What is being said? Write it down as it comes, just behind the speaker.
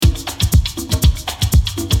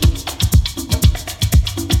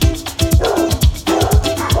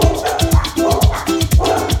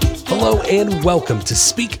and welcome to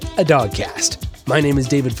Speak a Dogcast. My name is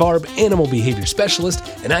David Farb, Animal Behavior Specialist,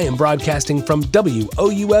 and I am broadcasting from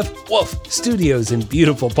WOUF Wolf Studios in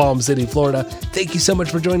beautiful Palm City, Florida. Thank you so much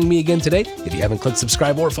for joining me again today. If you haven't clicked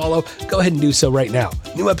subscribe or follow, go ahead and do so right now.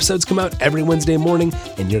 New episodes come out every Wednesday morning,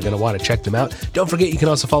 and you're going to want to check them out. Don't forget, you can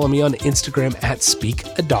also follow me on Instagram at Speak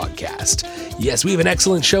a Dogcast. Yes, we have an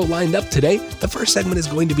excellent show lined up today. The first segment is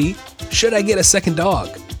going to be, should I get a second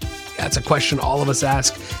dog? That's a question all of us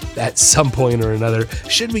ask at some point or another.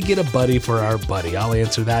 Should we get a buddy for our buddy? I'll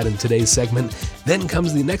answer that in today's segment. Then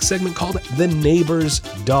comes the next segment called The Neighbor's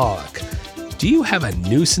Dog. Do you have a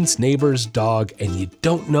nuisance neighbor's dog and you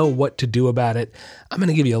don't know what to do about it? I'm going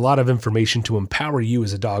to give you a lot of information to empower you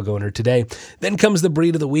as a dog owner today. Then comes the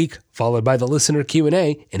breed of the week, followed by the listener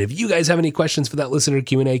Q&A. And if you guys have any questions for that listener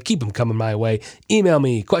Q&A, keep them coming my way. Email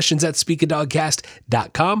me,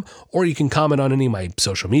 questions@speakadogcast.com, or you can comment on any of my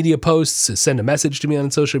social media posts, send a message to me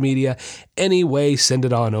on social media. Anyway, send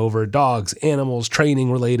it on over. Dogs, animals,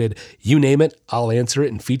 training related, you name it, I'll answer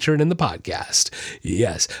it and feature it in the podcast.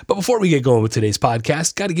 Yes, but before we get going with today's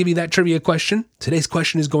podcast, got to give you that trivia question. Today's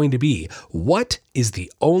question is going to be, what is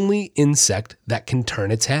the only insect that can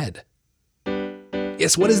turn its head?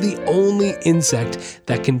 Yes, what is the only insect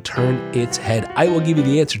that can turn its head? I will give you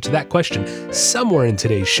the answer to that question somewhere in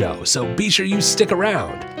today's show, so be sure you stick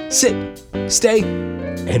around, sit, stay,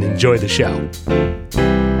 and enjoy the show.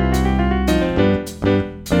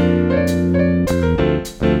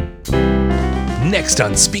 Next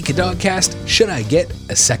on Speak a Dogcast, should I get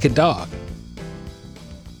a second dog?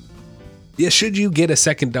 Yes, should you get a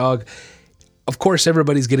second dog? Of course,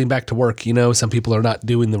 everybody's getting back to work. You know, some people are not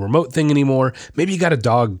doing the remote thing anymore. Maybe you got a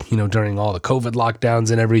dog, during all the COVID lockdowns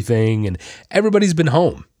and everything, and everybody's been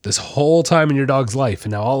home this whole time in your dog's life.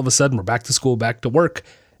 And now all of a sudden we're back to school, back to work,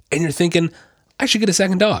 and you're thinking, I should get a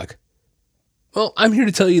second dog. Well, I'm here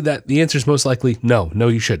to tell you that the answer is most likely no,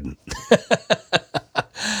 you shouldn't.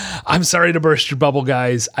 I'm sorry to burst your bubble,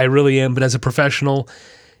 guys. I really am. But as a professional,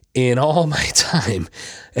 in all my time,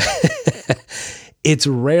 it's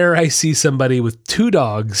rare I see somebody with two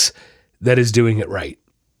dogs that is doing it right.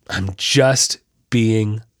 I'm just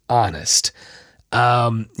being honest.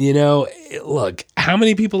 Look, how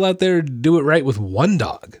many people out there do it right with one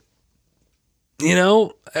dog?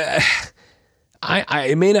 It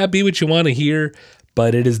may not be what you want to hear,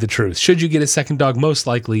 but it is the truth. Should you get a second dog? Most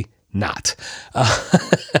likely not.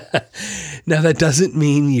 Now, that doesn't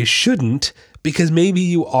mean you shouldn't, because maybe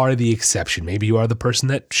you are the exception. Maybe you are the person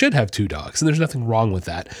that should have two dogs, and there's nothing wrong with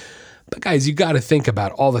that. But guys, you got to think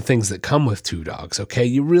about all the things that come with two dogs, okay?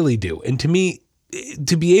 You really do. And to me,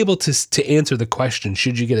 to be able to answer the question,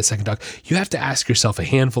 should you get a second dog, you have to ask yourself a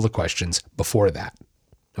handful of questions before that,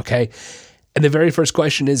 okay? And the very first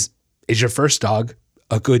question is your first dog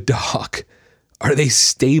a good dog? Are they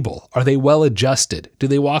stable? Are they well adjusted? Do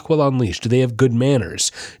they walk well on leash? Do they have good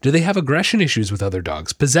manners? Do they have aggression issues with other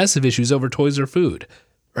dogs? Possessive issues over toys or food,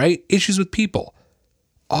 right? Issues with people.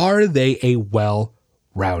 Are they a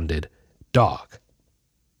well-rounded dog?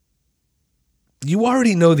 You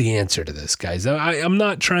already know the answer to this, guys. I'm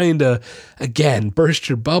not trying to, again, burst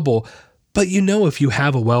your bubble, but you know if you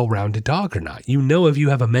have a well-rounded dog or not. You know if you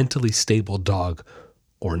have a mentally stable dog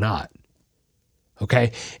or not.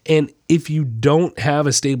 Okay. And if you don't have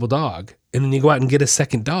a stable dog and then you go out and get a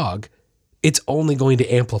second dog, it's only going to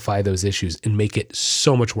amplify those issues and make it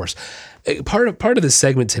so much worse. Part of this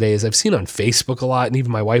segment today is I've seen on Facebook a lot, and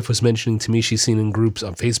even my wife was mentioning to me, she's seen in groups,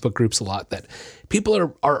 on Facebook groups a lot, that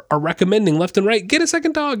people are recommending left and right, get a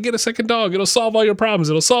second dog, get a second dog. It'll solve all your problems.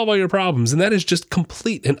 It'll solve all your problems. And that is just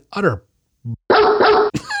complete and utter.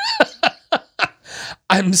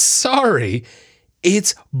 I'm sorry.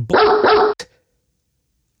 It's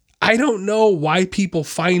I don't know why people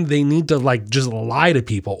find they need to just lie to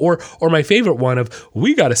people, or my favorite one of,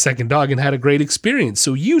 we got a second dog and had a great experience,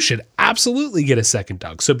 so you should absolutely get a second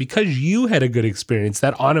dog. So because you had a good experience,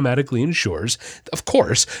 that automatically ensures, of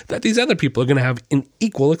course, that these other people are going to have an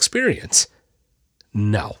equal experience.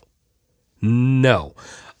 No.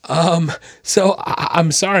 So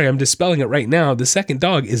I'm sorry, I'm dispelling it right now. The second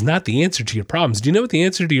dog is not the answer to your problems. Do you know what the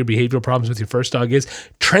answer to your behavioral problems with your first dog is?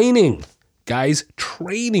 Training. Guys,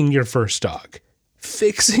 training your first dog,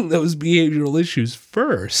 fixing those behavioral issues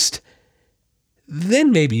first.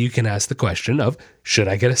 Then maybe you can ask the question of, should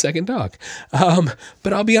I get a second dog?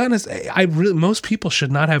 But I'll be honest, most people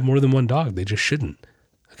should not have more than one dog. They just shouldn't.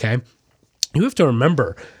 Okay. You have to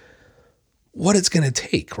remember what it's going to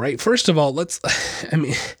take, right? First of all,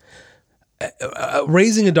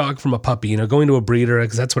 raising a dog from a puppy, going to a breeder,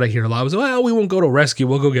 because that's what I hear a lot, was, well, we won't go to a rescue,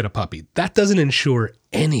 we'll go get a puppy. That doesn't ensure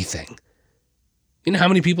anything. You know how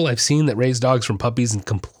many people I've seen that raise dogs from puppies and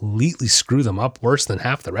completely screw them up worse than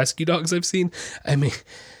half the rescue dogs I've seen? I mean,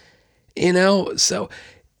 so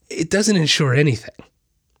it doesn't ensure anything.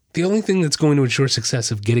 The only thing that's going to ensure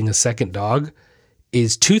success of getting a second dog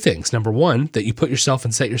is two things. Number one, that you put yourself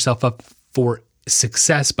and set yourself up for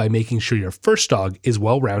success by making sure your first dog is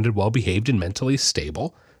well-rounded, well-behaved, and mentally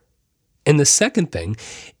stable. And the second thing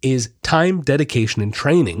is time, dedication, and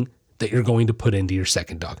training that you're going to put into your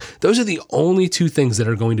second dog. Those are the only two things that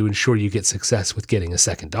are going to ensure you get success with getting a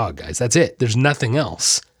second dog, guys. That's it. There's nothing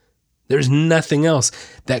else. There's nothing else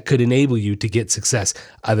that could enable you to get success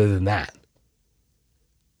other than that.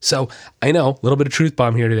 So I know, a little bit of truth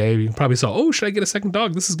bomb here today. You probably saw, oh, should I get a second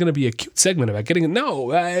dog? This is going to be a cute segment about getting it. No,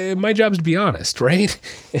 my job is to be honest, right?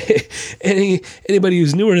 Anybody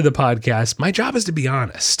who's newer to the podcast, my job is to be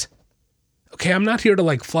honest. Okay, I'm not here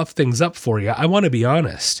to fluff things up for you. I want to be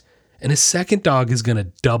honest. And a second dog is going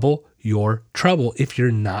to double your trouble if you're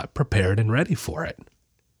not prepared and ready for it.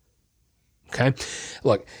 Okay?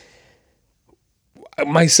 Look,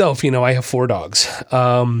 myself, I have 4 dogs.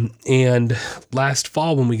 And last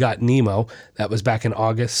fall when we got Nemo, that was back in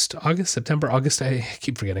August, September, I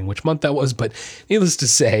keep forgetting which month that was, but needless to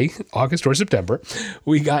say, August or September,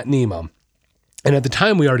 we got Nemo. And at the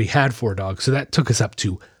time we already had 4 dogs, so that took us up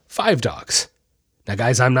to 5 dogs. Now,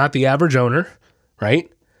 guys, I'm not the average owner,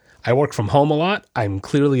 right? I work from home a lot. I'm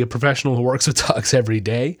clearly a professional who works with dogs every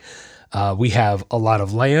day. We have a lot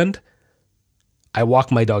of land. I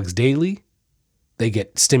walk my dogs daily. They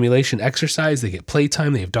get stimulation exercise. They get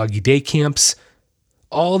playtime. They have doggy day camps.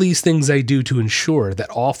 All these things I do to ensure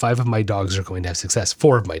that all 5 of my dogs are going to have success.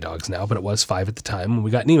 4 of my dogs now, but it was 5 at the time when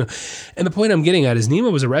we got Nemo. And the point I'm getting at is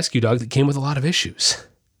Nemo was a rescue dog that came with a lot of issues.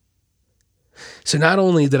 So not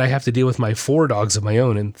only did I have to deal with my 4 dogs of my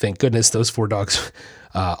own, and thank goodness those 4 dogs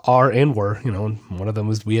are and were, one of them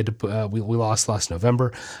was we lost last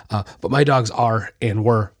November, but my dogs are and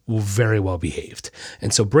were very well behaved.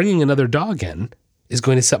 And so bringing another dog in is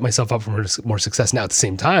going to set myself up for more success. Now, at the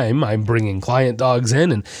same time, I'm bringing client dogs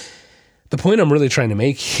in, and the point I'm really trying to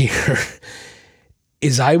make here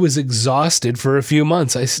is I was exhausted for a few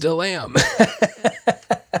months. I still am.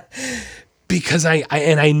 Because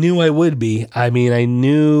I knew I would be. I mean,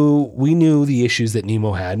 we knew the issues that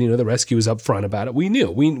Nemo had. The rescue was upfront about it. We knew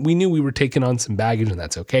we were taking on some baggage, and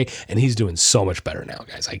that's okay. And he's doing so much better now,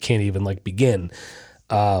 guys. I can't even begin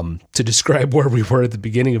to describe where we were at the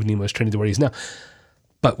beginning of Nemo's training to where he's now.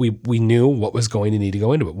 But we knew what was going to need to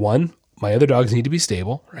go into it. 1, my other dogs need to be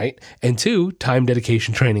stable, right? And 2, time,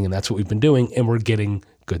 dedication, training, and that's what we've been doing, and we're getting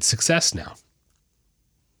good success now.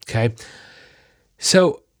 Okay?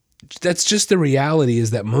 So that's just the reality,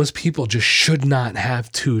 is that most people just should not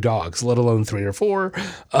have 2 dogs, let alone 3 or 4.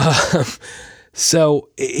 So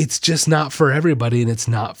it's just not for everybody, and it's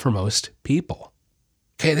not for most people.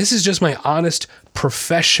 Okay, this is just my honest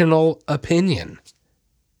professional opinion.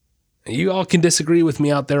 You all can disagree with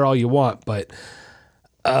me out there all you want, but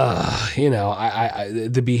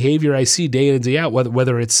the behavior I see day in and day out,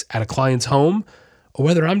 whether it's at a client's home or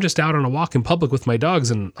whether I'm just out on a walk in public with my dogs,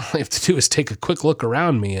 and all I have to do is take a quick look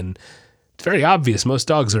around me, and it's very obvious most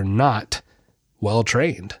dogs are not well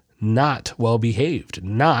trained, not well behaved,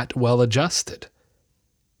 not well adjusted.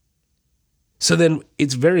 So then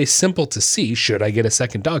it's very simple to see, should I get a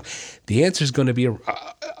second dog? The answer is going to be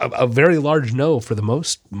a very large no for the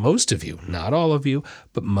most of you. Not all of you,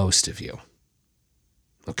 but most of you.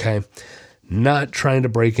 Okay? Not trying to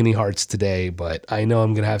break any hearts today, but I know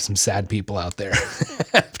I'm going to have some sad people out there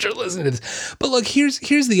after listening to this. But look, here's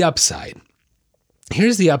the upside.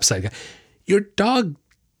 Here's the upside. Your dog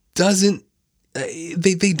doesn't,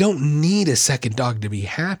 they don't need a second dog to be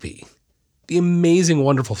happy. The amazing,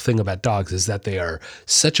 wonderful thing about dogs is that they are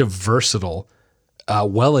such a versatile,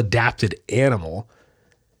 well-adapted animal,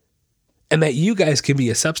 and that you guys can be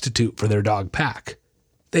a substitute for their dog pack.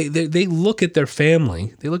 They look at their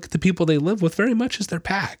family, they look at the people they live with very much as their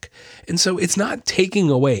pack. And so it's not taking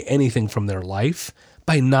away anything from their life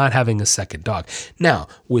by not having a second dog. Now,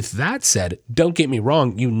 with that said, don't get me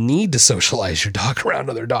wrong, you need to socialize your dog around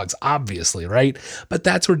other dogs, obviously, right? But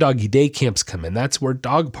that's where doggy day camps come in. That's where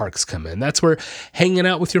dog parks come in. That's where hanging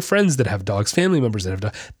out with your friends that have dogs, family members that have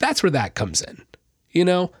dogs, that's where that comes in,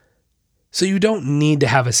 So you don't need to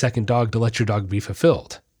have a second dog to let your dog be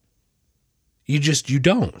fulfilled. You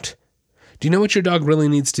don't. Do you know what your dog really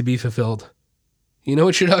needs to be fulfilled? You know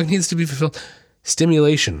what your dog needs to be fulfilled?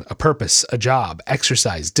 Stimulation, a purpose, a job,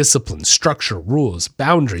 exercise, discipline, structure, rules,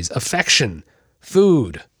 boundaries, affection,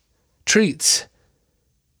 food, treats.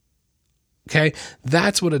 Okay,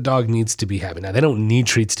 that's what a dog needs to be happy. Now, they don't need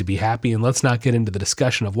treats to be happy, and let's not get into the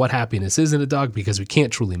discussion of what happiness is in a dog because we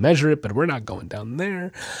can't truly measure it, but we're not going down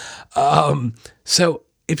there. So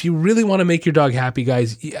if you really want to make your dog happy,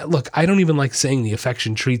 guys, look, I don't even like saying the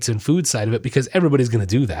affection, treats, and food side of it because everybody's going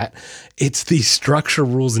to do that. It's the structure,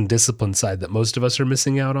 rules, and discipline side that most of us are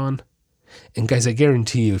missing out on. And guys, I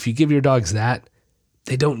guarantee you, if you give your dogs that,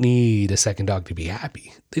 they don't need a second dog to be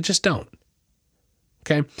happy. They just don't.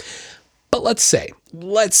 Okay? But let's say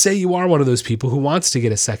you are one of those people who wants to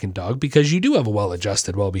get a second dog because you do have a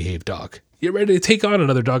well-adjusted, well-behaved dog. You're ready to take on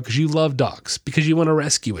another dog because you love dogs, because you want to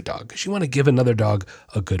rescue a dog, because you want to give another dog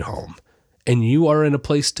a good home. And you are in a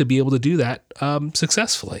place to be able to do that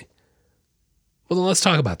successfully. Well, then let's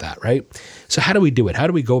talk about that, right? So how do we do it? How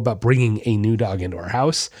do we go about bringing a new dog into our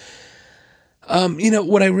house?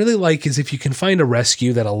 What I really like is if you can find a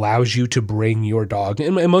rescue that allows you to bring your dog,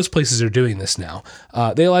 and most places are doing this now,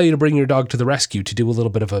 they allow you to bring your dog to the rescue to do a little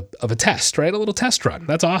bit of a test, right? A little test run.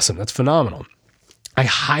 That's awesome. That's phenomenal. I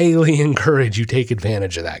highly encourage you take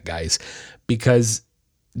advantage of that, guys, because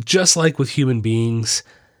just like with human beings,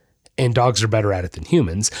 and dogs are better at it than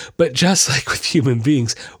humans, but just like with human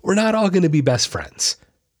beings, we're not all going to be best friends.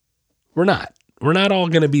 We're not. We're not all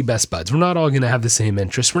going to be best buds. We're not all going to have the same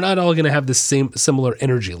interests. We're not all going to have the same similar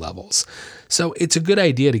energy levels. So it's a good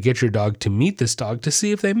idea to get your dog to meet this dog to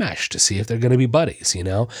see if they mesh, to see if they're going to be buddies, you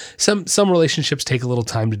know? Some relationships take a little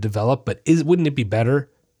time to develop, but wouldn't it be better?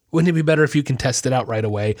 Wouldn't it be better if you can test it out right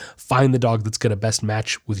away, find the dog that's going to best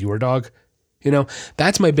match with your dog? You know,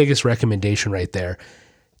 that's my biggest recommendation right there.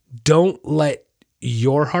 Don't let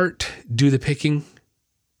your heart do the picking.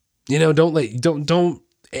 You know,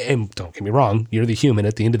 and don't get me wrong, you're the human.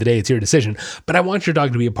 At the end of the day, it's your decision. But I want your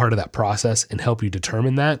dog to be a part of that process and help you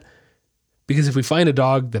determine that. Because if we find a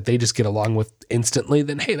dog that they just get along with instantly,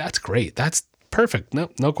 then hey, that's great. That's perfect.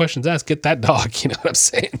 No questions asked. Get that dog. You know what I'm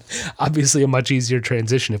saying? Obviously, a much easier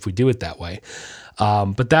transition if we do it that way.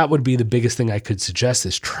 But that would be the biggest thing I could suggest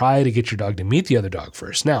is try to get your dog to meet the other dog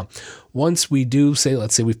first. Now, once we do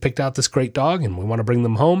let's say we've picked out this great dog and we want to bring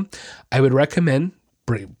them home, I would recommend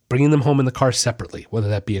bringing them home in the car separately, whether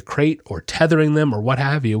that be a crate or tethering them or what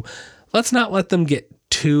have you. Let's not let them get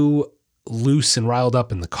too loose and riled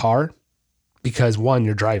up in the car because one,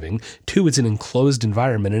 you're driving. Two, it's an enclosed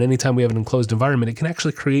environment. And anytime we have an enclosed environment, it can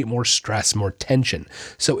actually create more stress, more tension.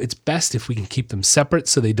 So it's best if we can keep them separate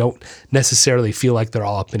so they don't necessarily feel like they're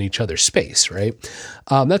all up in each other's space, right?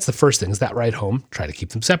 That's the first thing is that ride home, try to keep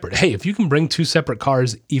them separate. Hey, if you can bring two separate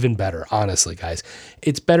cars, even better, honestly, guys.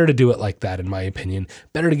 It's better to do it like that, in my opinion.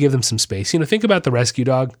 Better to give them some space. You know, think about the rescue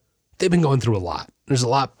dog. They've been going through a lot. There's a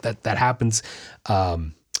lot that happens,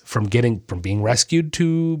 from being rescued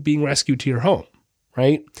to your home,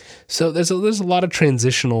 right? So there's a lot of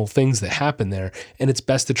transitional things that happen there, and it's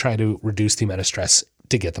best to try to reduce the amount of stress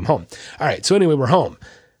to get them home. All right, so anyway, we're home.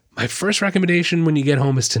 My first recommendation when you get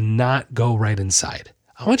home is to not go right inside.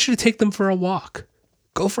 I want you to take them for a walk.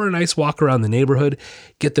 Go for a nice walk around the neighborhood,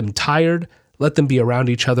 get them tired, let them be around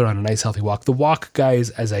each other on a nice healthy walk. The walk, guys,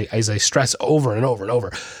 as I stress over and over and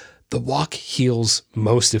over, the walk heals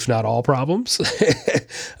most, if not all, problems.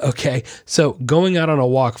 Okay, so going out on a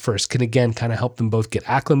walk first can, again, kind of help them both get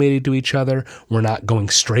acclimated to each other. We're not going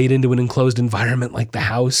straight into an enclosed environment like the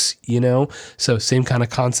house, you know? So same kind of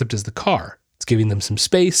concept as the car. It's giving them some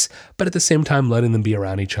space, but at the same time, letting them be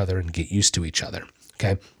around each other and get used to each other,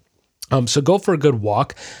 okay? So go for a good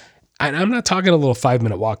walk. And I'm not talking a little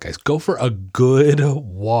 5-minute walk, guys. Go for a good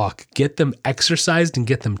walk. Get them exercised and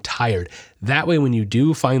get them tired. That way, when you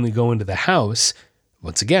do finally go into the house,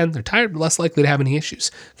 once again, they're tired, less likely to have any issues.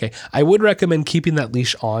 Okay. I would recommend keeping that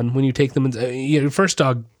leash on when you take them. Your first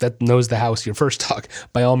dog that knows the house, your first dog,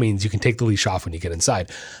 by all means, you can take the leash off when you get inside.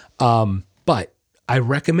 But I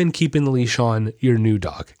recommend keeping the leash on your new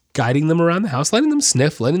dog. Guiding them around the house, letting them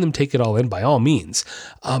sniff, letting them take it all in by all means,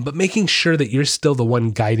 but making sure that you're still the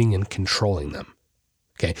one guiding and controlling them.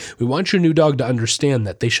 Okay, we want your new dog to understand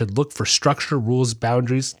that they should look for structure, rules,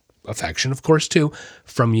 boundaries, affection, of course, too,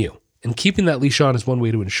 from you. And keeping that leash on is one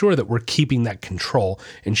way to ensure that we're keeping that control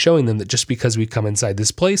and showing them that just because we come inside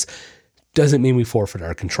this place doesn't mean we forfeit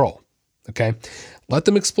our control. Okay, let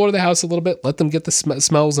them explore the house a little bit, let them get the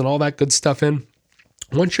smells and all that good stuff in.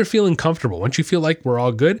 Once you're feeling comfortable, once you feel like we're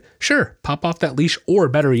all good, sure, pop off that leash, or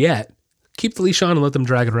better yet, keep the leash on and let them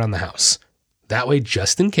drag it around the house. That way,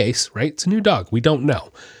 just in case, right? It's a new dog. We don't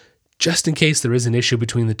know. Just in case there is an issue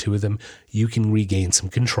between the two of them, you can regain some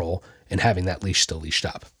control and having that leash still leashed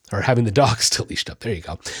up, or having the dog still leashed up. There you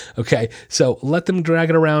go. Okay, so let them drag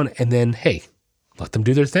it around and then, hey, let them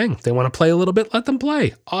do their thing. If they want to play a little bit, let them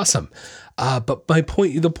play. Awesome. But my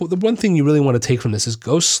point, the one thing you really want to take from this is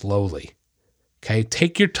go slowly. Okay,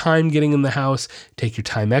 take your time getting in the house, take your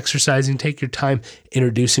time exercising, take your time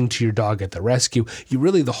introducing to your dog at the rescue.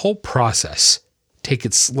 The whole process, take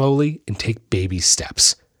it slowly and take baby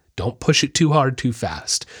steps. Don't push it too hard, too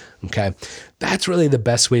fast. Okay, that's really the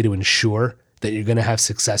best way to ensure that you're going to have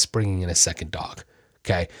success bringing in a second dog.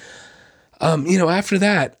 Okay, after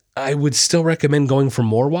that, I would still recommend going for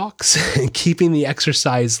more walks and keeping the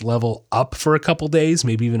exercise level up for a couple days,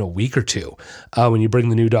 maybe even a week or two when you bring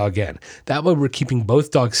the new dog in. That way we're keeping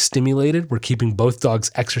both dogs stimulated. We're keeping both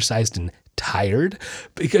dogs exercised and tired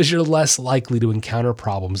because you're less likely to encounter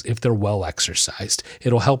problems if they're well exercised.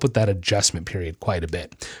 It'll help with that adjustment period quite a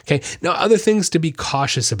bit. Okay. Now, other things to be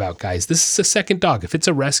cautious about, guys. This is a second dog. If it's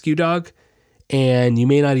a rescue dog and you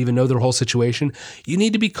may not even know their whole situation, you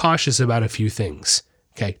need to be cautious about a few things.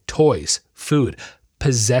 Okay, toys, food,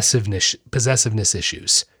 possessiveness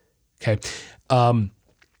issues. Okay,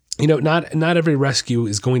 not every rescue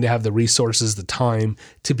is going to have the resources, the time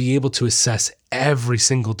to be able to assess every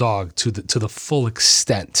single dog to the full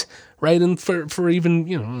extent, right? And for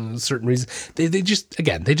even certain reasons, they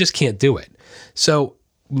just can't do it. So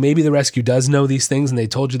maybe the rescue does know these things and they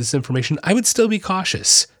told you this information. I would still be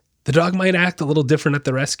cautious. The dog might act a little different at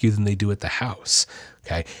the rescue than they do at the house.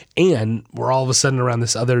 Okay. And we're all of a sudden around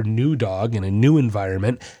this other new dog in a new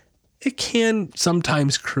environment. It can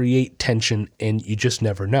sometimes create tension and you just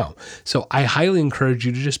never know. So I highly encourage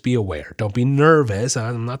you to just be aware. Don't be nervous.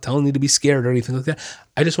 I'm not telling you to be scared or anything like that.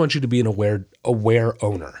 I just want you to be an aware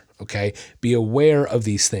owner. Okay. Be aware of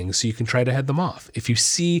these things so you can try to head them off. If you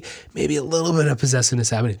see maybe a little bit of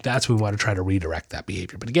possessiveness happening, that's when we want to try to redirect that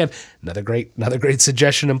behavior. But again, another great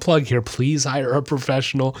suggestion and plug here. Please hire a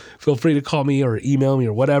professional. Feel free to call me or email me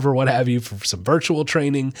or what have you for some virtual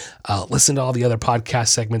training. Listen to all the other podcast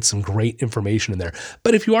segments, some great information in there.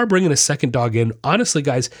 But if you are bringing a second dog in, honestly,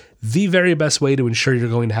 guys, the very best way to ensure you're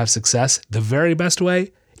going to have success, the very best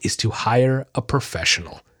way is to hire a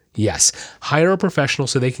professional. Yes, hire a professional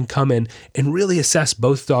so they can come in and really assess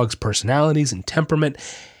both dogs' personalities and temperament,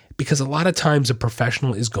 because a lot of times a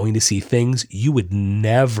professional is going to see things you would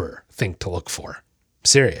never think to look for.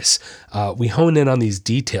 Serious. We hone in on these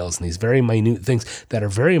details and these very minute things that are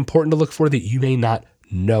very important to look for that you may not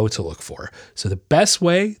know to look for. So the best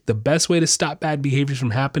way to stop bad behaviors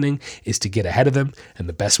from happening is to get ahead of them. And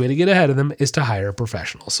the best way to get ahead of them is to hire a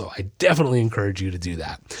professional. So I definitely encourage you to do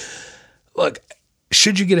that. Look,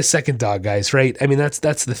 should you get a second dog, guys, right? I mean, that's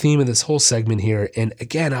the theme of this whole segment here. And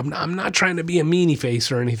again, I'm not trying to be a meanie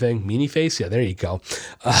face or anything. Meanie face? Yeah, there you go.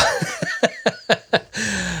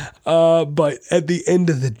 But at the end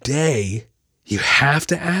of the day, you have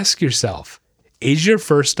to ask yourself, is your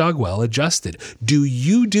first dog well adjusted? Do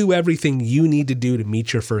you do everything you need to do to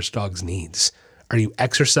meet your first dog's needs? Are you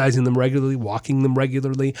exercising them regularly, walking them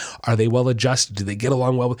regularly? Are they well adjusted? Do they get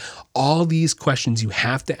along well? All these questions you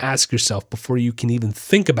have to ask yourself before you can even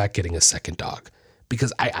think about getting a second dog.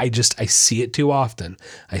 Because I see it too often.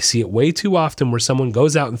 I see it way too often where someone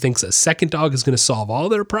goes out and thinks a second dog is going to solve all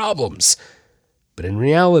their problems. But in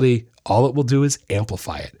reality, all it will do is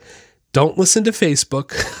amplify it. Don't listen to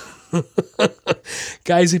Facebook.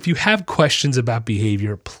 Guys, if you have questions about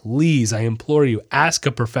behavior, please, I implore you, ask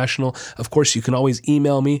a professional. Of course, you can always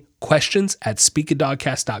email me,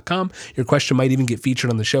 questions@speakadogcast.com. Your question might even get featured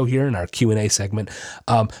on the show here in our Q&A segment.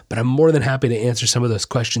 But I'm more than happy to answer some of those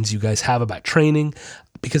questions you guys have about training,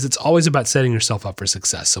 because it's always about setting yourself up for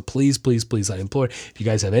success. So please, please, please, I implore, if you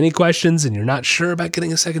guys have any questions and you're not sure about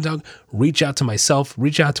getting a second dog, reach out to myself,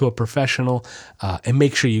 reach out to a professional, and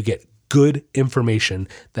make sure you get good information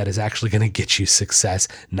that is actually going to get you success,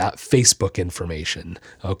 not Facebook information.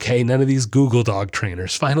 Okay. None of these Google dog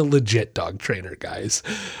trainers. Find a legit dog trainer, guys.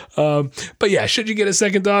 But yeah, should you get a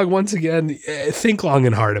second dog? Once again, think long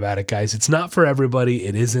and hard about it, guys. It's not for everybody.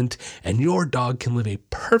 It isn't. And your dog can live a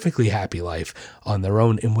perfectly happy life on their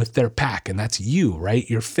own and with their pack. And that's you, right?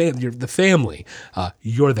 You're the family.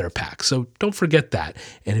 You're their pack. So don't forget that.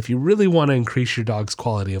 And if you really want to increase your dog's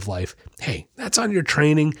quality of life, hey, that's on your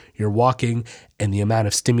training, your walking, and the amount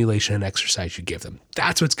of stimulation and exercise you give them.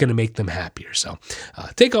 That's what's going to make them happier. So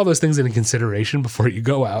take all those things into consideration before you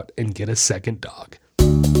go out and get a second dog.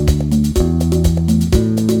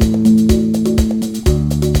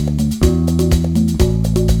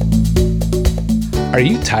 Are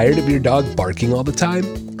you tired of your dog barking all the time?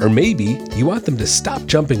 Or maybe you want them to stop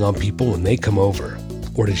jumping on people when they come over?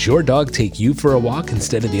 Or does your dog take you for a walk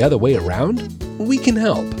instead of the other way around? We can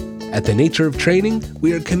help. At The Nature of Training,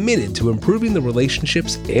 we are committed to improving the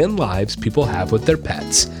relationships and lives people have with their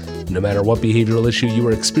pets. No matter what behavioral issue you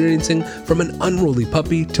are experiencing, from an unruly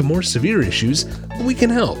puppy to more severe issues, we can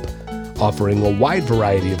help. offering a wide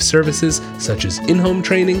variety of services such as in-home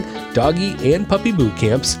training, doggy and puppy boot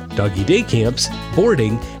camps, doggy day camps,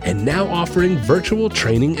 boarding, and now offering virtual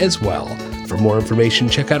training as well. For more information,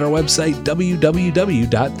 check out our website,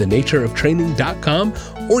 www.thenatureoftraining.com,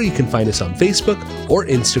 or you can find us on Facebook or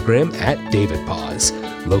Instagram at David Paws.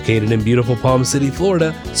 Located in beautiful Palm City,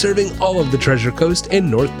 Florida, serving all of the Treasure Coast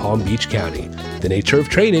and North Palm Beach County. The Nature of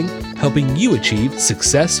Training, helping you achieve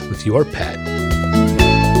success with your pet.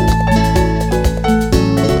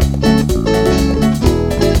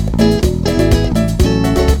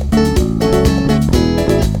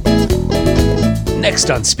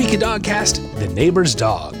 Next on Speak a Dogcast, the neighbor's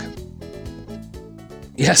dog.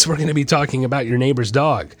 Yes, we're going to be talking about your neighbor's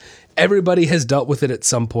dog. Everybody has dealt with it at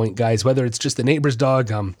some point, guys, whether it's just the neighbor's dog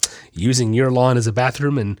using your lawn as a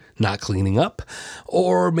bathroom and not cleaning up,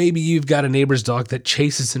 or maybe you've got a neighbor's dog that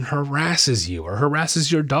chases and harasses you or harasses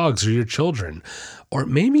your dogs or your children, or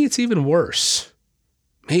maybe it's even worse.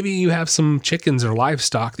 Maybe you have some chickens or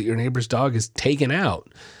livestock that your neighbor's dog has taken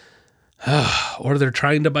out, or they're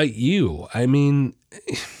trying to bite you. I mean,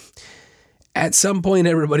 at some point,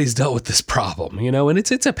 everybody's dealt with this problem, and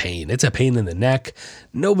it's a pain. It's a pain in the neck.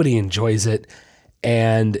 Nobody enjoys it,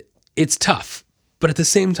 and it's tough. But at the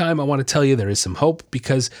same time, I want to tell you there is some hope,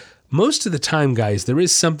 because most of the time, guys, there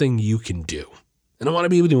is something you can do. And I want to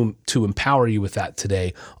be able to empower you with that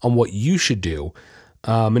today on what you should do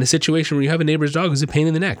in a situation where you have a neighbor's dog who's a pain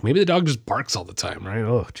in the neck. Maybe the dog just barks all the time, right?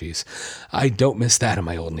 Oh, geez. I don't miss that in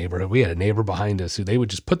my old neighborhood. We had a neighbor behind us who they would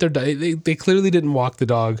just put their dog, they clearly didn't walk the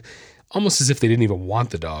dog, almost as if they didn't even want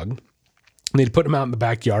the dog. And they'd put him out in the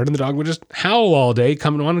backyard, and the dog would just howl all day,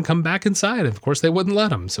 come on and come back inside. And of course, they wouldn't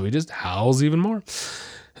let him, so he just howls even more.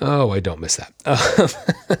 Oh, I don't miss that.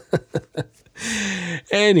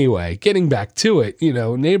 Anyway, getting back to it,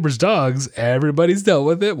 neighbors' dogs, everybody's dealt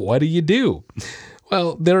with it. What do you do?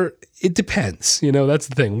 Well, it depends. That's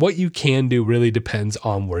the thing. What you can do really depends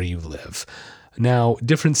on where you live. Now,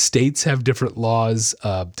 different states have different laws,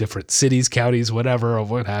 different cities, counties, whatever, or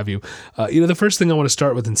what have you. The first thing I want to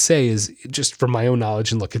start with and say is, just from my own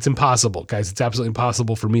knowledge, and look, it's impossible, guys. It's absolutely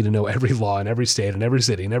impossible for me to know every law in every state and every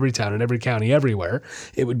city and every town and every county everywhere.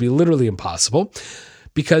 It would be literally impossible,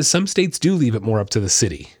 because some states do leave it more up to the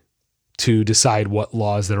city to decide what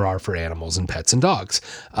laws there are for animals and pets and dogs.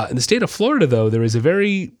 In the state of Florida, though, there is a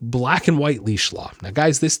very black and white leash law. Now,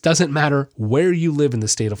 guys, this doesn't matter where you live in the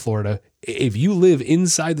state of Florida. If you live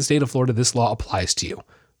inside the state of Florida, this law applies to you,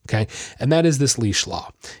 okay? And that is this leash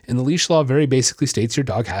law. And the leash law very basically states your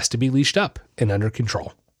dog has to be leashed up and under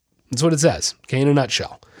control. That's what it says, okay, in a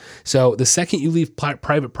nutshell. So the second you leave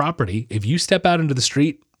private property, if you step out into the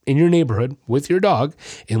street in your neighborhood with your dog,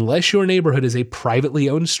 unless your neighborhood is a privately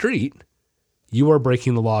owned street, you are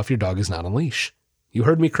breaking the law if your dog is not on leash. You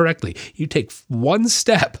heard me correctly. You take one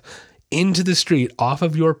step into the street off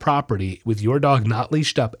of your property with your dog not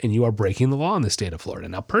leashed up, and you are breaking the law in the state of Florida.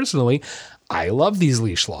 Now, personally, I love these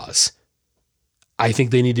leash laws. I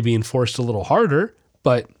think they need to be enforced a little harder,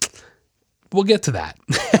 but we'll get to that.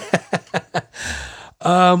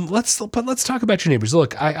 Let's talk about your neighbors.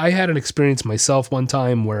 Look, I had an experience myself one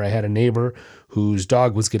time where I had a neighbor whose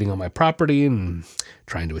dog was getting on my property and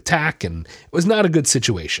trying to attack, and it was not a good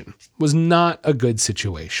situation.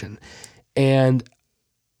 And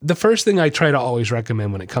the first thing I try to always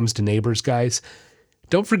recommend when it comes to neighbors, guys,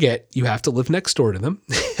 don't forget you have to live next door to them.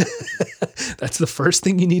 That's the first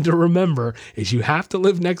thing you need to remember, is you have to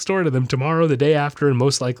live next door to them tomorrow, the day after, and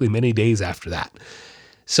most likely many days after that.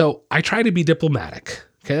 So I try to be diplomatic.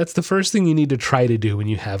 Okay, that's the first thing you need to try to do when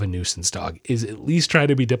you have a nuisance dog, is at least try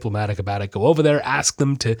to be diplomatic about it. Go over there, ask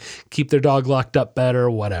them to keep their dog locked up better,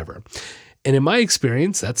 whatever. And in my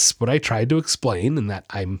experience, that's what I tried to explain, and that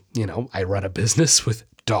I run a business with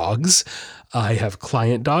dogs. I have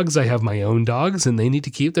client dogs, I have my own dogs, and they need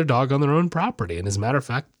to keep their dog on their own property. And as a matter of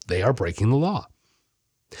fact, they are breaking the law.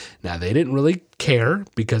 Now, they didn't really care,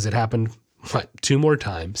 because it happened, 2 more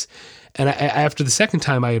times. And after the second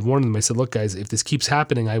time, I had warned them. I said, "Look, guys, if this keeps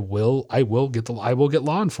happening, I will get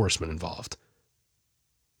law enforcement involved."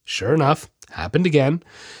 Sure enough, happened again.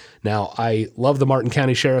 Now, I love the Martin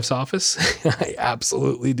County Sheriff's Office. I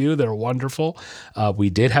absolutely do. They're wonderful. We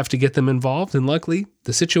did have to get them involved, and luckily,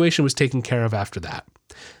 the situation was taken care of after that.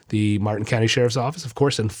 The Martin County Sheriff's Office, of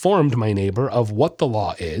course, informed my neighbor of what the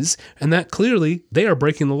law is, and that clearly they are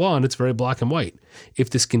breaking the law, and it's very black and white. If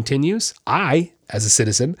this continues, I, as a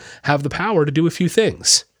citizen, have the power to do a few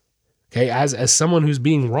things. Okay, as someone who's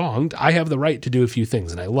being wronged, I have the right to do a few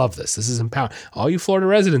things, and I love this. This is empowering. All you Florida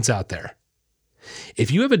residents out there,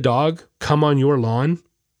 if you have a dog come on your lawn,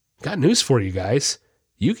 got news for you guys.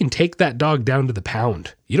 you can take that dog down to the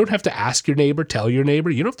pound. You don't have to ask your neighbor, tell your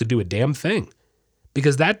neighbor. You don't have to do a damn thing,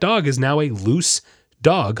 because that dog is now a loose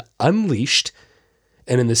dog, unleashed.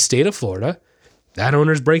 And in the state of Florida, that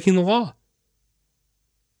owner's breaking the law.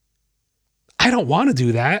 I don't want to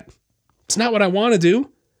do that. It's not what I want to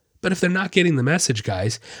do. But if they're not getting the message,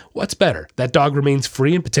 guys, what's better? That dog remains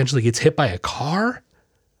free and potentially gets hit by a car?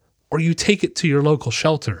 Or you take it to your local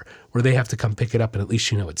shelter where they have to come pick it up and at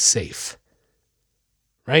least you know it's safe.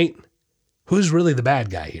 Right? Who's really the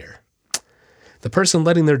bad guy here? The person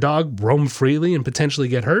letting their dog roam freely and potentially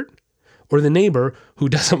get hurt? Or the neighbor who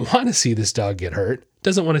doesn't want to see this dog get hurt,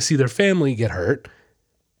 doesn't want to see their family get hurt,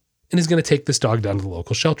 and is going to take this dog down to the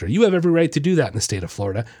local shelter? You have every right to do that in the state of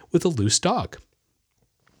Florida with a loose dog.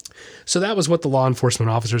 So that was what the law enforcement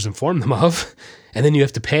officers informed them of. And then you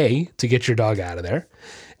have to pay to get your dog out of there.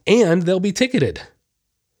 And they'll be ticketed.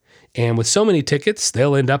 And with so many tickets,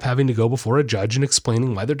 they'll end up having to go before a judge and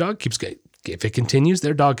explaining why their dog keeps getting, if it continues,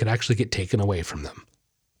 their dog could actually get taken away from them.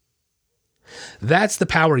 That's the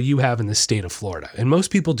power you have in the state of Florida. And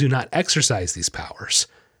most people do not exercise these powers,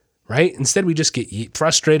 right? Instead, we just get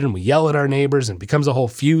frustrated and we yell at our neighbors and it becomes a whole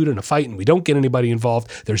feud and a fight and we don't get anybody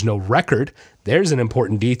involved. There's no record. There's an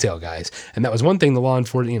important detail, guys. And that was one thing the law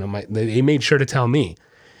enforcement, they made sure to tell me.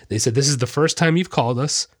 They said, this is the first time you've called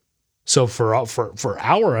us. So for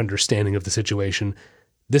our understanding of the situation,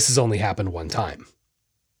 this has only happened one time.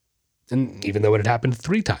 And even though it had happened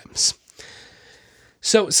 3 times.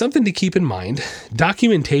 So something to keep in mind,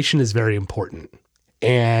 documentation is very important.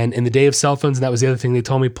 And in the day of cell phones, and that was the other thing they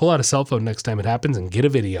told me, pull out a cell phone next time it happens and get a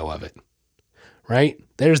video of it, right?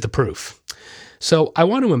 There's the proof. So I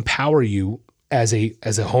want to empower you as a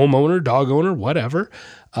homeowner, dog owner, whatever,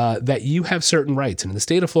 that you have certain rights. And in the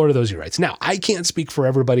state of Florida, those are your rights. Now, I can't speak for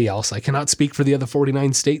everybody else. I cannot speak for the other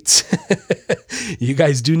 49 states. You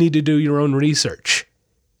guys do need to do your own research.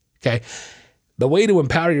 Okay. The way to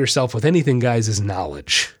empower yourself with anything, guys, is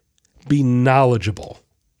knowledge. Be knowledgeable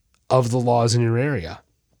of the laws in your area,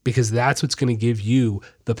 because that's what's going to give you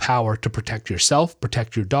the power to protect yourself,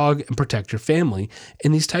 protect your dog, and protect your family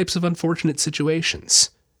in these types of unfortunate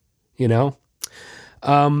situations.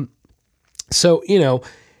 So,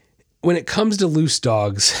 when it comes to loose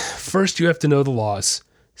dogs, first you have to know the laws.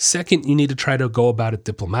 Second, you need to try to go about it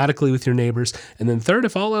diplomatically with your neighbors. And then third,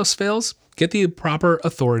 if all else fails, get the proper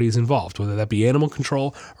authorities involved, whether that be animal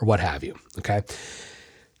control or what have you. Okay.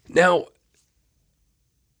 Now,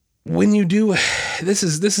 when you do, this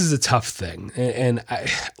is a tough thing. And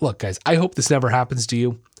look, guys, I hope this never happens to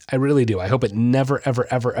you. I really do. I hope it never, ever,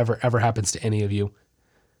 ever, ever, ever happens to any of you.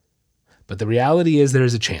 But the reality is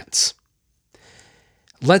there's a chance.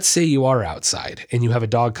 Let's say you are outside and you have a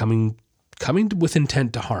dog coming with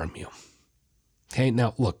intent to harm you. Okay.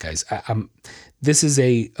 Now look, guys, this is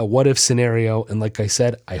a what if scenario. And like I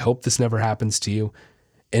said, I hope this never happens to you.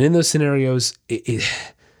 And in those scenarios, you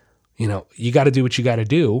got to do what you got to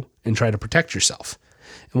do and try to protect yourself.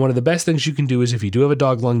 And one of the best things you can do is, if you do have a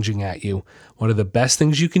dog lunging at you, one of the best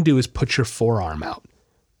things you can do is put your forearm out.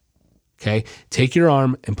 Okay. Take your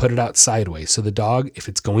arm and put it out sideways. So the dog, if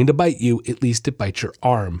it's going to bite you, at least it bites your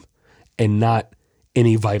arm and not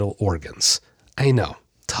any vital organs. I know,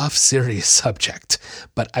 tough, serious subject,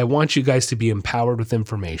 but I want you guys to be empowered with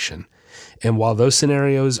information. And while those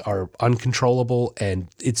scenarios are uncontrollable and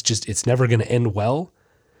it's never going to end well,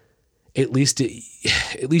 at least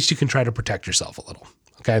you can try to protect yourself a little.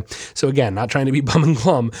 Okay. So again, not trying to be bum and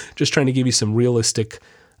glum, just trying to give you some realistic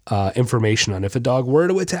information on if a dog were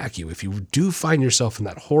to attack you. If you do find yourself in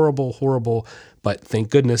that horrible, but thank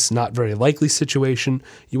goodness not very likely situation,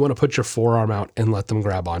 you want to put your forearm out and let them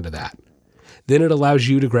grab onto that. Then it allows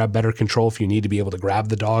you to grab better control if you need to be able to grab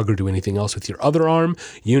the dog or do anything else with your other arm.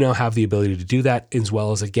 You now have the ability to do that, as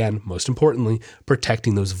well as, again, most importantly,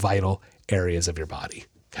 protecting those vital areas of your body.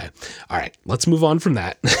 Okay. All right. Let's move on from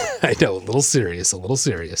that. I know, a little serious.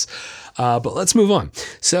 But let's move on.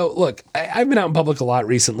 So look, I've been out in public a lot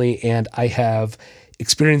recently, and I have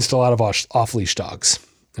experienced a lot of off-leash dogs.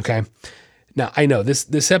 Okay. Now I know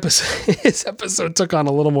this episode took on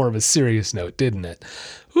a little more of a serious note, didn't it?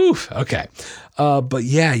 Oof. Okay. But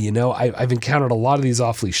yeah, I've encountered a lot of these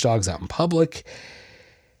off-leash dogs out in public,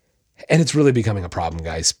 and it's really becoming a problem,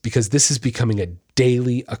 guys, because this is becoming a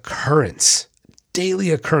daily occurrence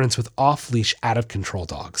with off-leash, out-of-control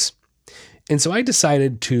dogs. And so I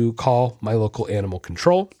decided to call my local animal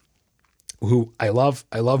control, who I love.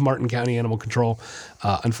 I love Martin County Animal Control.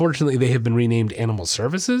 Unfortunately, they have been renamed Animal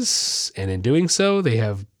Services, and in doing so, they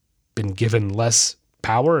have been given less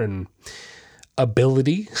power and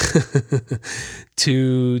ability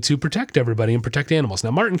to protect everybody and protect animals.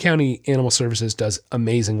 Now, Martin County Animal Services does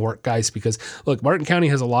amazing work, guys, because look, Martin County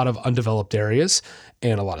has a lot of undeveloped areas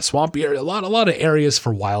and a lot of swampy area, a lot of areas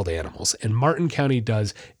for wild animals. And Martin County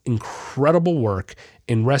does incredible work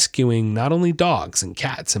in rescuing not only dogs and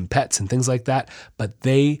cats and pets and things like that, but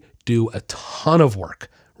they do a ton of work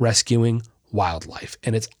rescuing wildlife.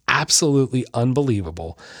 And it's absolutely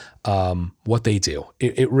unbelievable what they do.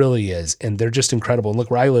 It really is. And they're just incredible. And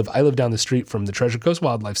look, where I live down the street from the Treasure Coast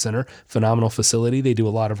Wildlife Center, phenomenal facility. They do a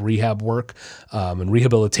lot of rehab work and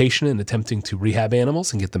rehabilitation and attempting to rehab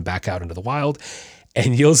animals and get them back out into the wild.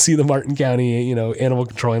 And you'll see the Martin County, animal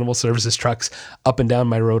control, animal services trucks up and down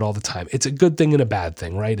my road all the time. It's a good thing and a bad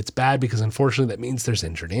thing, right? It's bad because unfortunately that means there's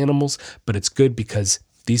injured animals, but it's good because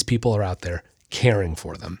these people are out there caring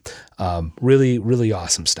for them. Really, really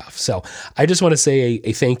awesome stuff. So I just want to say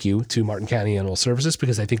a thank you to Martin County Animal Services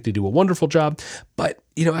because I think they do a wonderful job. But,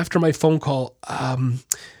 after my phone call, I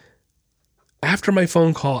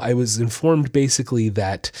was informed basically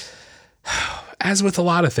that as with a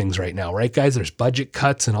lot of things right now, right, guys, there's budget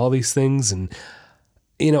cuts and all these things. And,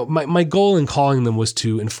 my goal in calling them was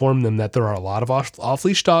to inform them that there are a lot of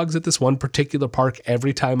off-leash dogs at this one particular park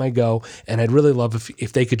every time I go. And I'd really love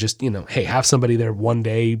if they could just, hey, have somebody there one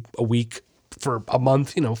day a week for a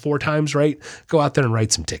month, 4 times, right? Go out there and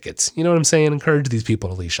write some tickets. You know what I'm saying? Encourage these people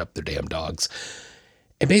to leash up their damn dogs.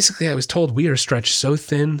 And basically I was told we are stretched so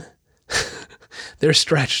thin. They're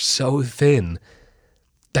stretched so thin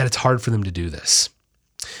that it's hard for them to do this.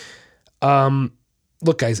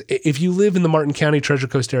 Look, guys, if you live in the Martin County Treasure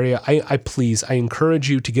Coast area, I encourage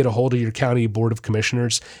you to get a hold of your county board of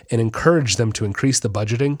commissioners and encourage them to increase the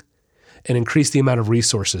budgeting and increase the amount of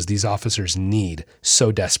resources these officers need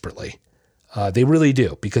so desperately. They really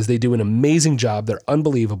do, because they do an amazing job. They're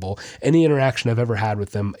unbelievable. Any interaction I've ever had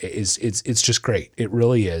with them it's just great. It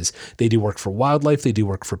really is. They do work for wildlife. They do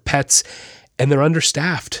work for pets, and they're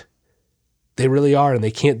understaffed. They really are, and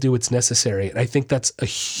they can't do what's necessary. And I think that's a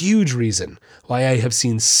huge reason why I have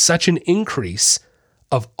seen such an increase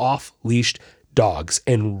of off-leashed dogs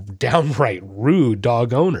and downright rude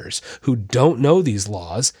dog owners who don't know these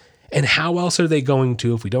laws. And how else are they going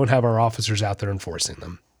to if we don't have our officers out there enforcing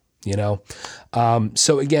them?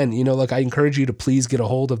 So again, look, I encourage you to please get a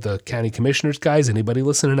hold of the county commissioners, guys. Anybody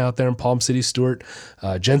listening out there in Palm City, Stewart,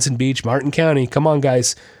 Jensen Beach, Martin County, come on,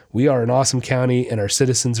 guys. We are an awesome county and our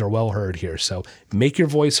citizens are well heard here. So make your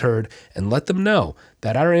voice heard and let them know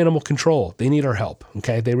that our animal control, they need our help.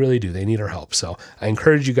 Okay. They really do. They need our help. So I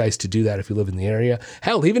encourage you guys to do that if you live in the area.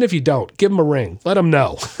 Hell, even if you don't, give them a ring, let them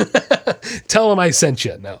know, tell them I sent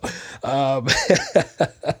you. No.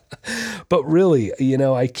 But really,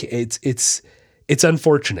 it's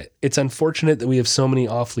unfortunate. It's unfortunate that we have so many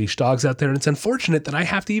off-leash dogs out there, and it's unfortunate that I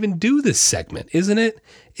have to even do this segment, isn't it?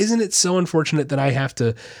 Isn't it so unfortunate that I have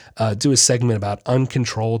to do a segment about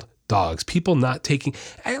uncontrolled dogs? People not taking,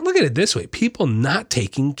 look at it this way, people not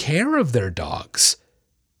taking care of their dogs.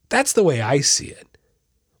 That's the way I see it.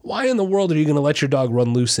 Why in the world are you going to let your dog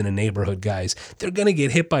run loose in a neighborhood, guys? They're going to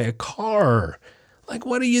get hit by a car. Like,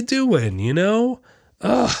 what are you doing,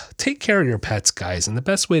 Take care of your pets, guys. And the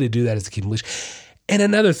best way to do that is to keep them leashed. And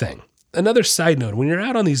another thing, another side note, when you're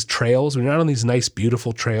out on these trails, when you're out on these nice,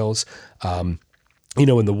 beautiful trails, in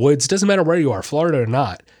the woods, doesn't matter where you are, Florida or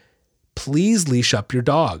not, please leash up your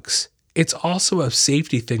dogs. It's also a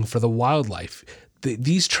safety thing for the wildlife.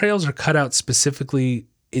 These trails are cut out specifically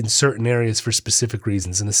in certain areas for specific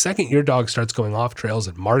reasons. And the second your dog starts going off trails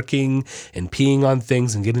and marking and peeing on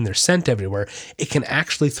things and getting their scent everywhere, it can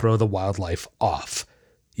actually throw the wildlife off.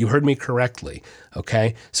 You heard me correctly,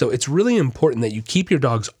 okay? So it's really important that you keep your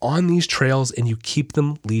dogs on these trails and you keep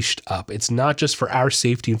them leashed up. It's not just for our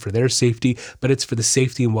safety and for their safety, but it's for the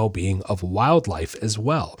safety and well-being of wildlife as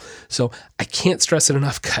well. So I can't stress it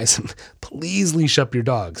enough, guys. Please leash up your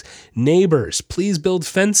dogs. Neighbors, please build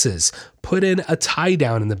fences. Put in a tie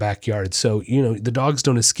down in the backyard so, the dogs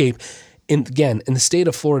don't escape. And again, in the state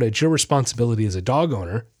of Florida, it's your responsibility as a dog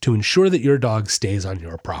owner to ensure that your dog stays on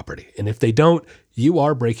your property. And if they don't, you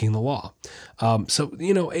are breaking the law.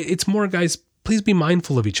 It's more, guys, please be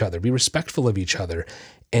mindful of each other, be respectful of each other,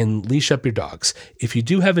 and leash up your dogs. If you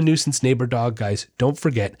do have a nuisance neighbor dog, guys, don't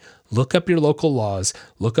forget, look up your local laws,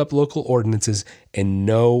 look up local ordinances, and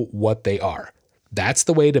know what they are. That's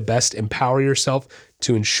the way to best empower yourself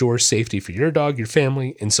to ensure safety for your dog, your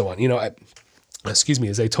family, and so on.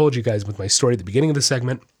 As I told you guys with my story at the beginning of the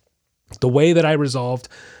segment, the way that I resolved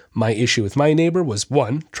my issue with my neighbor was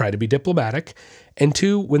 1, try to be diplomatic, and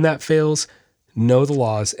 2, when that fails, know the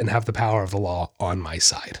laws and have the power of the law on my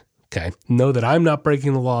side. Okay. Know that I'm not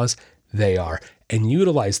breaking the laws. They are. and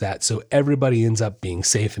utilize that so everybody ends up being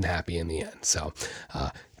safe and happy in the end. So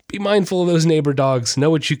be mindful of those neighbor dogs, know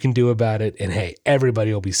what you can do about it, and hey,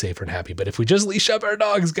 everybody will be safer and happy. But if we just leash up our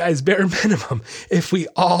dogs, guys, bare minimum, if we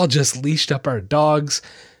all just leashed up our dogs,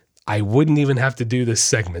 I wouldn't even have to do this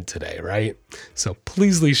segment today, right? So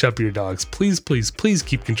please leash up your dogs. Please, please, please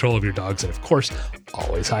keep control of your dogs. And of course,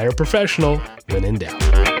 always hire a professional when in doubt.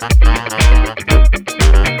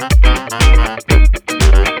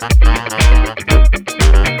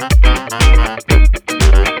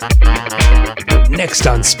 Next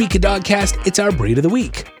on Speak a Dogcast, it's our breed of the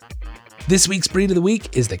week. This week's breed of the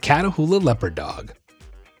week is the Catahoula Leopard Dog.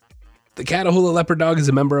 The Catahoula Leopard Dog is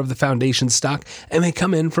a member of the Foundation stock and may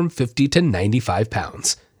come in from 50 to 95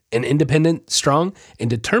 pounds. An independent, strong, and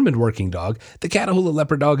determined working dog, the Catahoula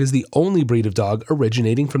Leopard Dog is the only breed of dog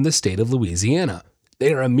originating from the state of Louisiana.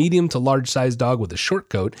 They are a medium to large-sized dog with a short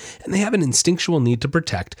coat, and they have an instinctual need to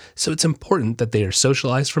protect, so it's important that they are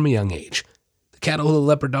socialized from a young age. Catahoula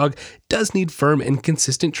Leopard Dog does need firm and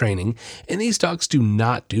consistent training, and these dogs do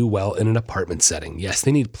not do well in an apartment setting. Yes,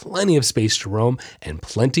 they need plenty of space to roam and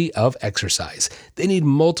plenty of exercise. They need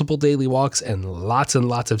multiple daily walks and lots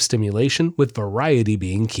of stimulation, with variety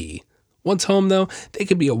being key. Once home, though, they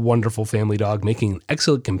can be a wonderful family dog, making an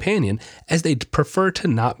excellent companion as they prefer to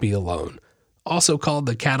not be alone. Also called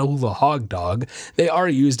the Catahoula Hog Dog, they are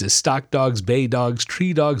used as stock dogs, bay dogs,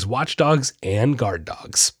 tree dogs, watchdogs, and guard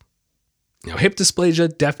dogs. Now, hip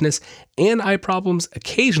dysplasia, deafness, and eye problems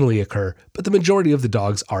occasionally occur, but the majority of the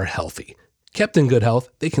dogs are healthy. Kept in good health,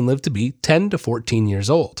 they can live to be 10 to 14 years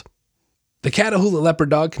old. The Catahoula Leopard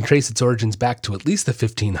Dog can trace its origins back to at least the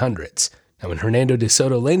 1500s. Now, when Hernando de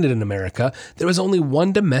Soto landed in America, there was only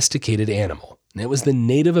one domesticated animal, and it was the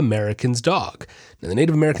Native American's dog. Now, the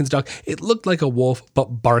Native American's dog, it looked like a wolf,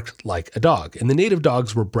 but barked like a dog, and the native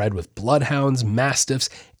dogs were bred with bloodhounds, mastiffs,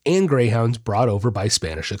 and greyhounds brought over by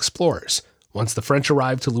Spanish explorers. Once the French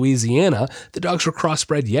arrived to Louisiana, the dogs were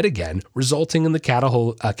crossbred yet again, resulting in the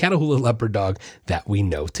Catahoula Leopard Dog that we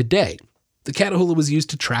know today. The Catahoula was used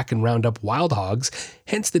to track and round up wild hogs,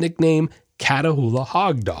 hence the nickname Catahoula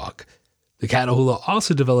Hog Dog. The Catahoula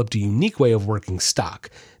also developed a unique way of working stock.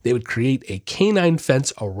 They would create a canine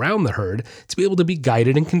fence around the herd to be able to be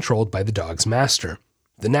guided and controlled by the dog's master.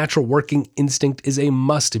 The natural working instinct is a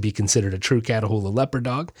must to be considered a true Catahoula Leopard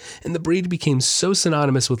Dog, and the breed became so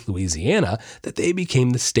synonymous with Louisiana that they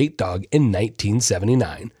became the state dog in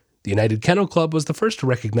 1979. The United Kennel Club was the first to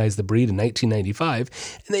recognize the breed in 1995,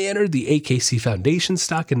 and they entered the AKC Foundation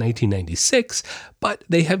stock in 1996, but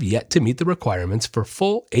they have yet to meet the requirements for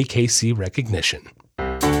full AKC recognition.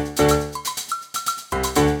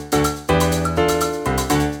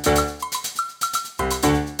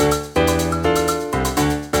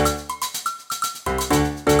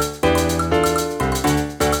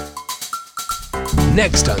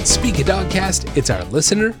 Next on Speak a Dogcast, it's our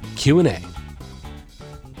listener Q&A.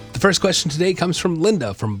 The first question today comes from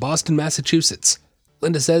Linda from Boston, Massachusetts.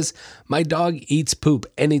 Linda says, "My dog eats poop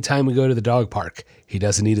anytime we go to the dog park. He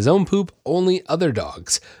doesn't eat his own poop, only other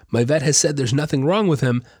dogs. My vet has said there's nothing wrong with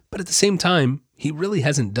him, but at the same time, he really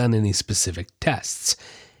hasn't done any specific tests.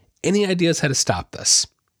 Any ideas how to stop this?"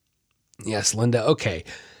 Yes, Linda. Okay.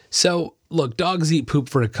 So, look, dogs eat poop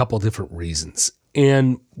for a couple different reasons.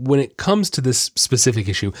 And when it comes to this specific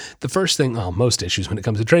issue, the first thing, most issues when it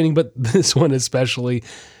comes to training, but this one especially,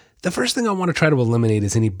 the first thing I want to try to eliminate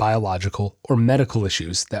is any biological or medical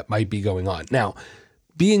issues that might be going on. Now,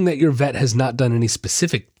 being that your vet has not done any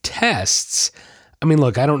specific tests, I mean,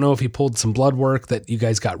 look, I don't know if he pulled some blood work that you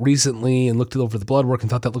guys got recently and looked over the blood work and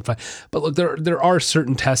thought that looked fine. But look, there are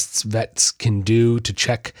certain tests vets can do to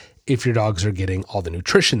check if your dogs are getting all the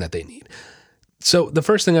nutrition that they need. So the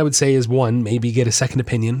first thing I would say is, one, maybe get a second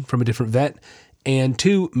opinion from a different vet, and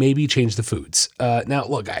two, maybe change the foods. Now,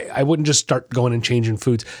 look, I wouldn't just start going and changing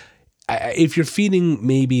foods. If you're feeding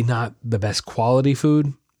maybe not the best quality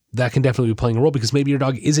food, that can definitely be playing a role because maybe your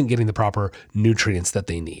dog isn't getting the proper nutrients that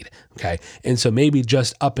they need, okay? And so maybe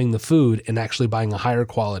just upping the food and actually buying a higher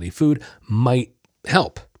quality food might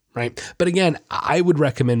help. Right. But again, I would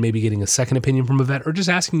recommend maybe getting a second opinion from a vet or just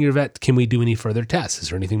asking your vet, can we do any further tests? Is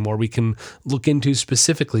there anything more we can look into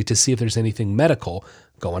specifically to see if there's anything medical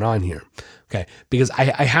going on here? Okay. Because I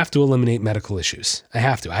have to eliminate medical issues. I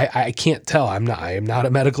have to. I can't tell. I am not a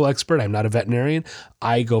medical expert. I'm not a veterinarian.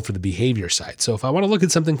 I go for the behavior side. So if I want to look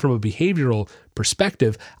at something from a behavioral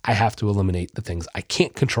perspective, I have to eliminate the things I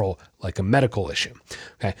can't control, like a medical issue.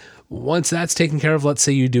 Okay. Once that's taken care of, let's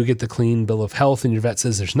say you do get the clean bill of health and your vet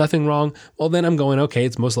says there's nothing wrong. Well, then I'm going, okay,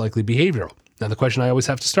 it's most likely behavioral. Now, the question I always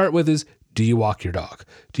have to start with is, do you walk your dog?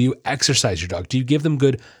 Do you exercise your dog? Do you give them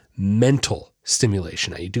good mental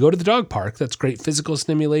stimulation. Now, you go to the dog park, that's great physical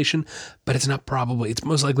stimulation, but it's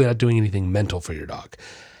most likely not doing anything mental for your dog.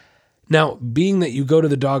 Now, being that you go to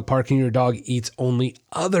the dog park and your dog eats only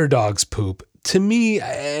other dogs' poop, to me,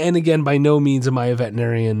 and again, by no means am I a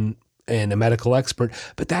veterinarian and a medical expert,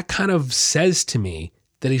 but that kind of says to me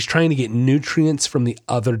that he's trying to get nutrients from the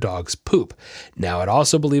other dog's poop. Now, it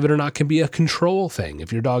also, believe it or not, can be a control thing.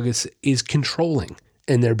 If your dog is controlling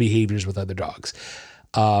in their behaviors with other dogs,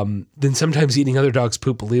 then sometimes eating other dogs'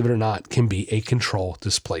 poop, believe it or not, can be a control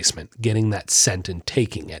displacement, getting that scent and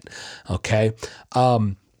taking it. Okay.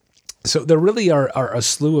 So there really are a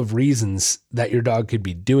slew of reasons that your dog could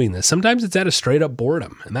be doing this. Sometimes it's out of straight up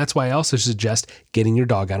boredom. And that's why I also suggest getting your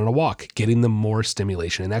dog out on a walk, getting them more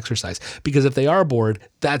stimulation and exercise. Because if they are bored,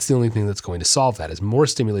 that's the only thing that's going to solve that is more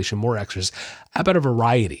stimulation, more exercise. How about a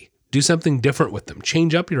variety? Do something different with them.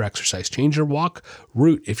 Change up your exercise. Change your walk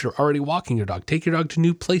route. If you're already walking your dog, take your dog to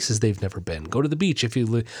new places they've never been. Go to the beach if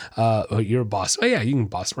you're a boss. Oh yeah, you can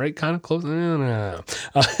boss, right? Kind of close. No.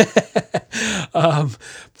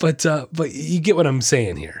 But you get what I'm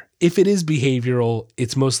saying here. If it is behavioral,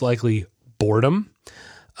 it's most likely boredom.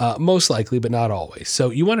 Most likely, but not always. So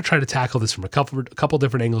you want to try to tackle this from a couple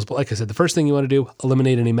different angles. But like I said, the first thing you want to do,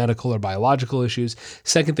 eliminate any medical or biological issues.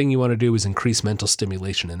 Second thing you want to do is increase mental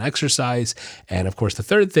stimulation and exercise. And of course, the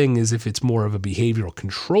third thing is if it's more of a behavioral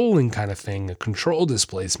controlling kind of thing, a control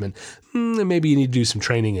displacement, then maybe you need to do some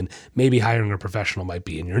training and maybe hiring a professional might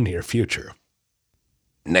be in your near future.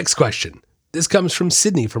 Next question. This comes from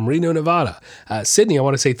Sydney from Reno, Nevada. Sydney, I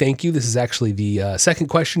want to say thank you. This is actually the second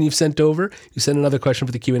question you've sent over. You sent another question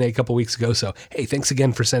for the Q&A a couple weeks ago. So, hey, thanks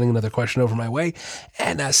again for sending another question over my way.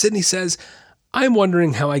 And Sydney says, I'm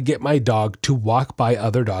wondering how I get my dog to walk by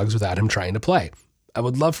other dogs without him trying to play. I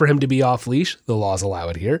would love for him to be off leash. The laws allow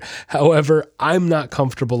it here. However, I'm not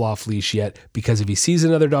comfortable off leash yet because if he sees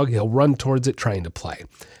another dog, he'll run towards it trying to play.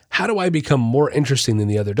 How do I become more interesting than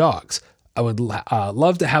the other dogs? I would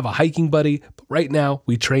love to have a hiking buddy, but right now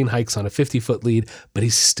we train hikes on a 50-foot lead, but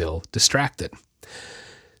he's still distracted.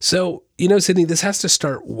 So, Sydney, this has to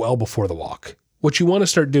start well before the walk. What you want to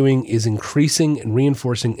start doing is increasing and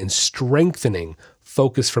reinforcing and strengthening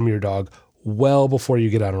focus from your dog well before you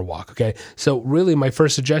get on a walk, okay? So really my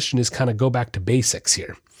first suggestion is kind of go back to basics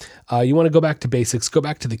here. You want to go back to basics, go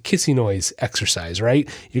back to the kissy noise exercise, right?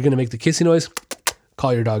 You're going to make the kissy noise,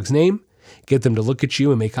 call your dog's name, get them to look at you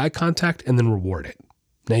and make eye contact, and then reward it.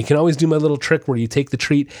 Now, you can always do my little trick where you take the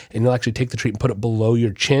treat and you'll actually take the treat and put it below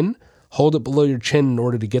your chin. Hold it below your chin in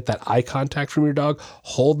order to get that eye contact from your dog.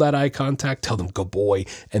 Hold that eye contact, tell them, good boy,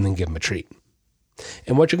 and then give them a treat.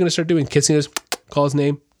 And what you're going to start doing, kissing is call his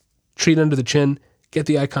name, treat under the chin, get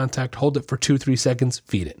the eye contact, hold it for 2-3 seconds,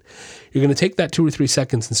 feed it. You're going to take that 2 or 3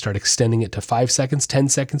 seconds and start extending it to 5 seconds, 10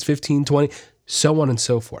 seconds, 15, 20, so on and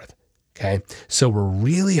so forth. Okay, so we're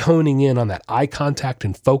really honing in on that eye contact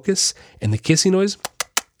and focus and the kissing noise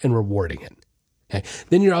and rewarding it. Okay,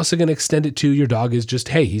 then you're also going to extend it to your dog is just,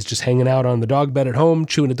 hey, he's just hanging out on the dog bed at home,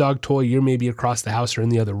 chewing a dog toy. You're maybe across the house or in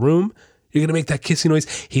the other room. You're going to make that kissing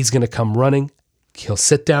noise. He's going to come running. He'll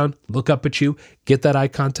sit down, look up at you, get that eye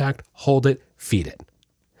contact, hold it, feed it.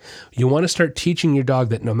 You want to start teaching your dog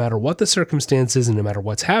that no matter what the circumstances and no matter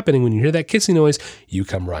what's happening, when you hear that kissing noise, you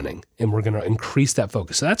come running, and we're going to increase that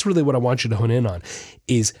focus. So that's really what I want you to hone in on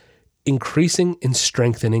is increasing and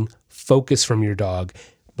strengthening focus from your dog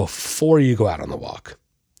before you go out on the walk.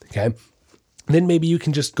 Okay. Then maybe you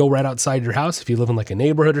can just go right outside your house. If you live in like a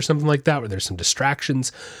neighborhood or something like that, where there's some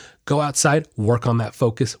distractions, go outside, work on that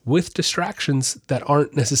focus with distractions that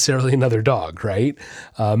aren't necessarily another dog, right?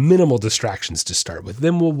 Minimal distractions to start with.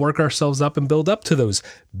 Then we'll work ourselves up and build up to those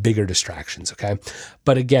bigger distractions, okay?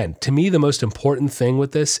 But again, to me, the most important thing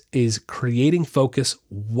with this is creating focus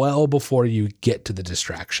well before you get to the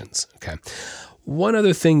distractions, okay? One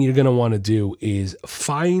other thing you're going to want to do is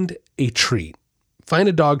find a treat. Find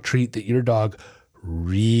a dog treat that your dog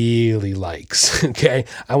really likes, okay?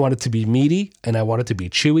 I want it to be meaty and I want it to be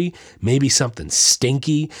chewy, maybe something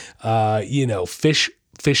stinky. Fish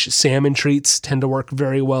salmon treats tend to work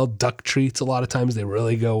very well. Duck treats, a lot of times they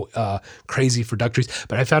really go crazy for duck treats,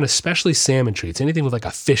 but I found especially salmon treats, anything with like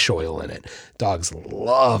a fish oil in it. Dogs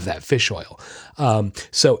love that fish oil.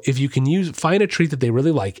 So if you can find a treat that they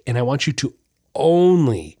really like, and I want you to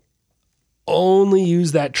only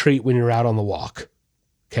use that treat when you're out on the walk.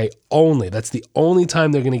 Okay, only. That's the only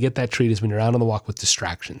time they're going to get that treat is when you're out on the walk with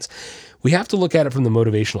distractions. We have to look at it from the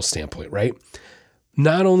motivational standpoint, right?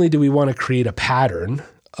 Not only do we want to create a pattern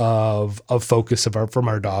of focus from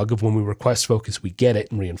our dog, of when we request focus, we get it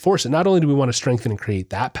and reinforce it. Not only do we want to strengthen and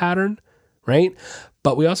create that pattern, right?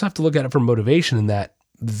 But we also have to look at it from motivation in that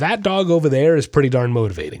that dog over there is pretty darn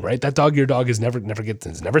motivating, right? That dog your dog has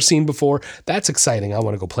never seen before. That's exciting. I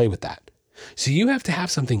want to go play with that. So you have to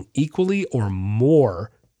have something equally or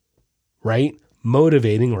more, right,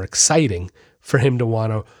 motivating or exciting for him to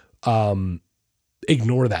want to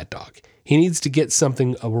ignore that dog. He needs to get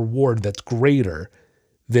a reward that's greater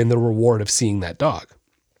than the reward of seeing that dog.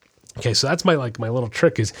 Okay, so that's my little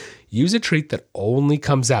trick is use a treat that only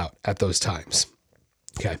comes out at those times.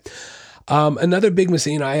 Okay. Another big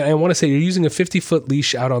mistake, I want to say you're using a 50-foot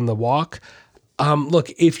leash out on the walk. Look,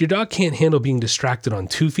 if your dog can't handle being distracted on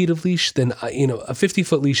 2 feet of leash, then, a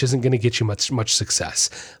 50-foot leash isn't going to get you much success.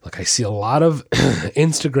 Look, I see a lot of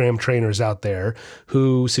Instagram trainers out there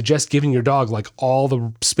who suggest giving your dog like all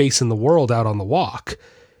the space in the world out on the walk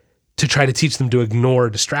to try to teach them to ignore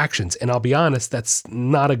distractions. And I'll be honest, that's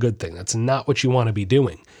not a good thing. That's not what you want to be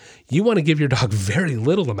doing. You want to give your dog very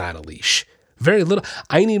little amount of leash. Very little.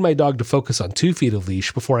 I need my dog to focus on 2 feet of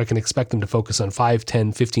leash before I can expect them to focus on 5,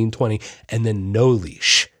 10, 15, 20, and then no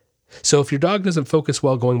leash. So if your dog doesn't focus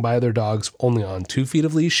well going by other dogs only on 2 feet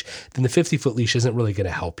of leash, then the 50-foot leash isn't really going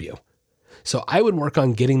to help you. So I would work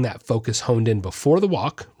on getting that focus honed in before the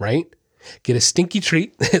walk, right? Get a stinky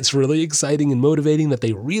treat that's really exciting and motivating that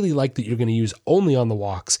they really like that you're going to use only on the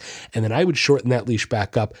walks. And then I would shorten that leash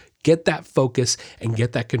back up, get that focus and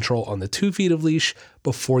get that control on the 2 feet of leash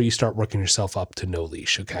before you start working yourself up to no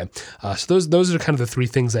leash. Okay. So those are kind of the 3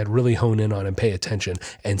 things I'd really hone in on and pay attention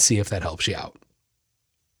and see if that helps you out.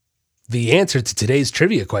 The answer to today's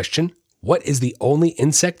trivia question, what is the only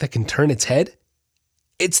insect that can turn its head?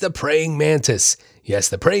 It's the praying mantis. Yes,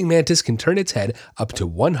 the praying mantis can turn its head up to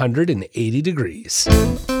 180 degrees.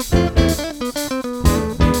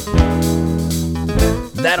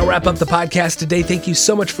 That'll wrap up the podcast today. Thank you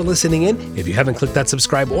so much for listening in. If you haven't clicked that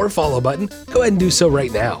subscribe or follow button, go ahead and do so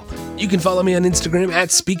right now. You can follow me on Instagram at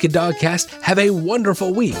SpeakADogcast. Have a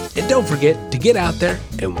wonderful week. And don't forget to get out there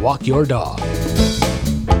and walk your dog.